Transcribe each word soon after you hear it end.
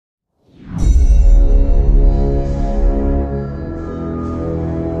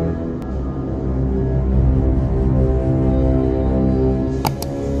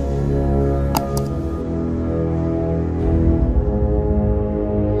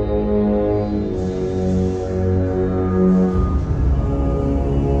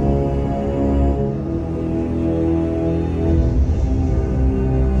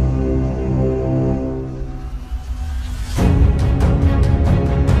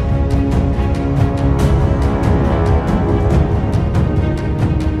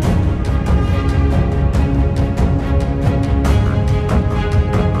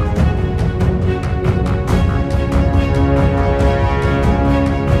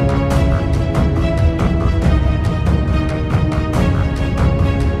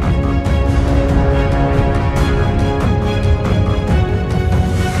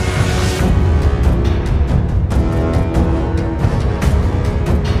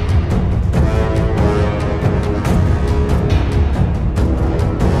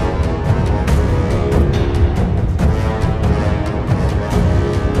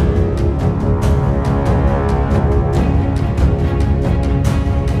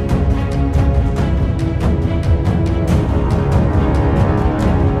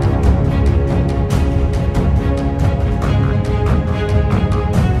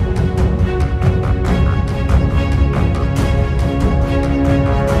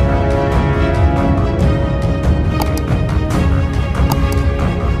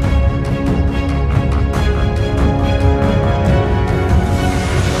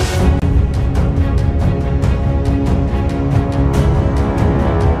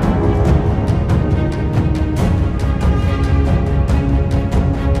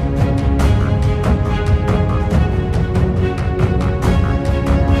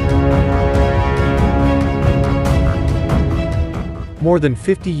more than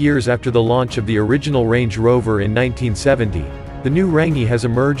 50 years after the launch of the original Range Rover in 1970, the new Range has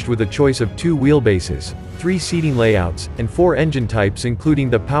emerged with a choice of 2 wheelbases, 3 seating layouts, and 4 engine types, including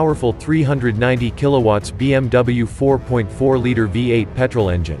the powerful 390 kilowatts BMW 4.4-liter V8 petrol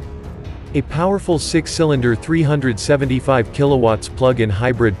engine, a powerful 6-cylinder 375 kilowatts plug-in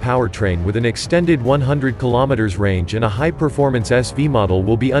hybrid powertrain with an extended 100 kilometers range, and a high-performance SV model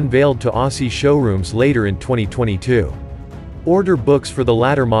will be unveiled to Aussie showrooms later in 2022. Order books for the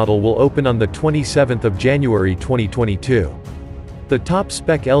latter model will open on the 27th of January 2022. The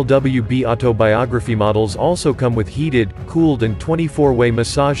top-spec LWB autobiography models also come with heated, cooled and 24-way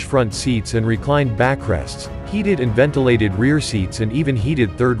massage front seats and reclined backrests, heated and ventilated rear seats, and even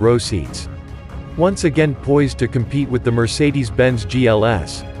heated third-row seats. Once again poised to compete with the Mercedes-Benz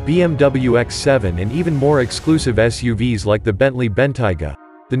GLS, BMW X7 and even more exclusive SUVs like the Bentley Bentayga,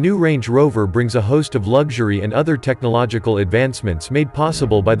 the new Range Rover brings a host of luxury and other technological advancements made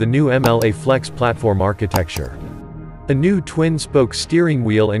possible by the new MLA Flex platform architecture. A new twin-spoke steering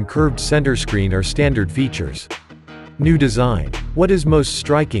wheel and curved center screen are standard features. New design. What is most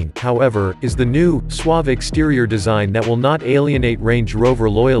striking, however, is the new, suave exterior design that will not alienate Range Rover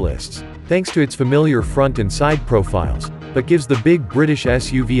loyalists, thanks to its familiar front and side profiles, but gives the big British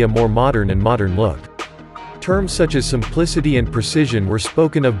SUV a more modern look. Terms such as simplicity and precision were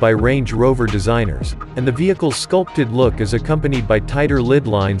spoken of by Range Rover designers, and the vehicle's sculpted look is accompanied by tighter lid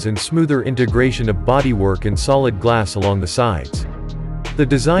lines and smoother integration of bodywork and solid glass along the sides. The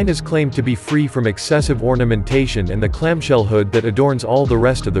design is claimed to be free from excessive ornamentation and the clamshell hood that adorns all the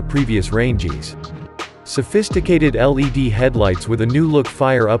rest of the previous Ranges. Sophisticated LED headlights with a new look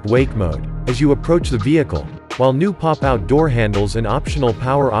fire up wake mode as you approach the vehicle, while new pop-out door handles and optional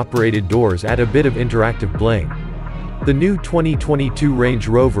power-operated doors add a bit of interactive bling. The new 2022 Range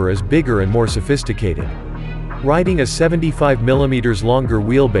Rover is bigger and more sophisticated. Riding a 75mm longer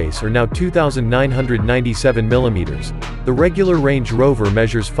wheelbase, or now 2,997mm, the regular Range Rover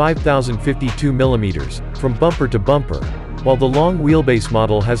measures 5,052mm, from bumper to bumper, while the long wheelbase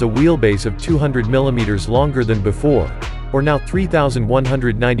model has a wheelbase of 200mm longer than before, or now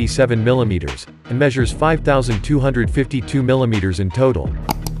 3,197mm, and measures 5,252mm in total.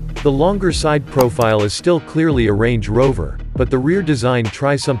 The longer side profile is still clearly a Range Rover, but the rear design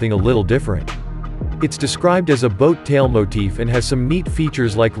tries something a little different. It's described as a boat tail motif and has some neat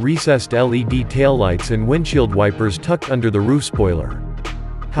features like recessed LED taillights and windshield wipers tucked under the roof spoiler.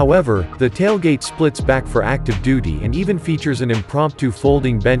 However, the tailgate splits back for active duty and even features an impromptu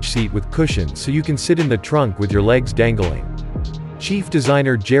folding bench seat with cushions so you can sit in the trunk with your legs dangling. Chief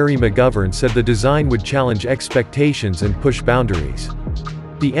designer Jerry McGovern said the design would challenge expectations and push boundaries.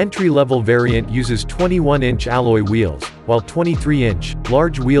 The entry-level variant uses 21-inch alloy wheels, while 23-inch,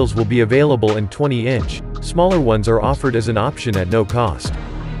 large wheels will be available, and 20-inch, smaller ones are offered as an option at no cost.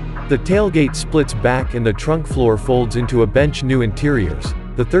 The tailgate splits back and the trunk floor folds into a bench. New interiors.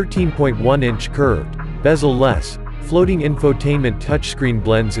 The 13.1-inch curved, bezel-less, floating infotainment touchscreen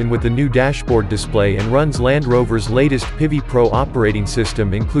blends in with the new dashboard display and runs Land Rover's latest Pivi Pro operating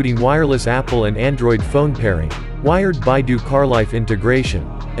system, including wireless Apple and Android phone pairing, wired Baidu CarLife integration,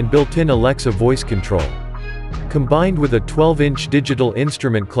 and built-in Alexa voice control. Combined with a 12-inch digital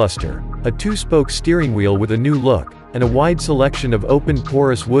instrument cluster, a 2-spoke steering wheel with a new look, and a wide selection of open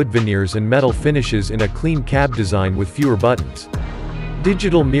porous wood veneers and metal finishes in a clean cab design with fewer buttons.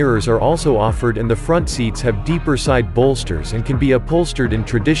 Digital mirrors are also offered, and the front seats have deeper side bolsters and can be upholstered in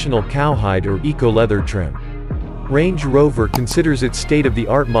traditional cowhide or eco-leather trim. Range Rover considers its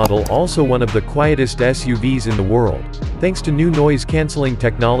state-of-the-art model also one of the quietest SUVs in the world, thanks to new noise-canceling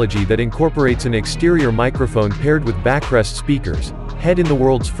technology that incorporates an exterior microphone paired with backrest speakers, head in the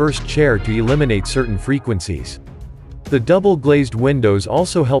world's first chair to eliminate certain frequencies. The double-glazed windows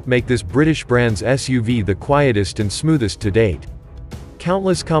also help make this British brand's SUV the quietest and smoothest to date.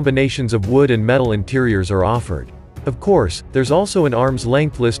 Countless combinations of wood and metal interiors are offered. Of course, there's also an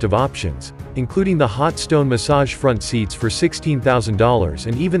arm's-length list of options, including the hot stone massage front seats for $16,000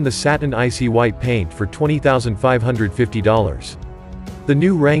 and even the satin icy white paint for $20,550. The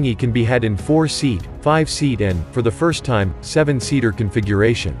new Range can be had in 4-seat, 5-seat and, for the first time, 7-seater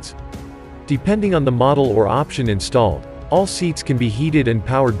configurations. Depending on the model or option installed, all seats can be heated and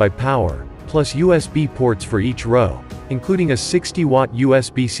powered by power, plus USB ports for each row, including a 60-watt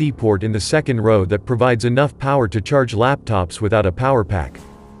USB-C port in the second row that provides enough power to charge laptops without a power pack.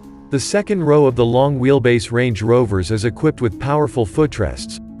 The second row of the long wheelbase Range Rovers is equipped with powerful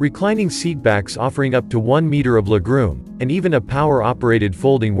footrests, reclining seatbacks offering up to 1 meter of legroom, and even a power-operated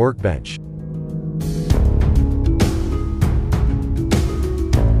folding workbench.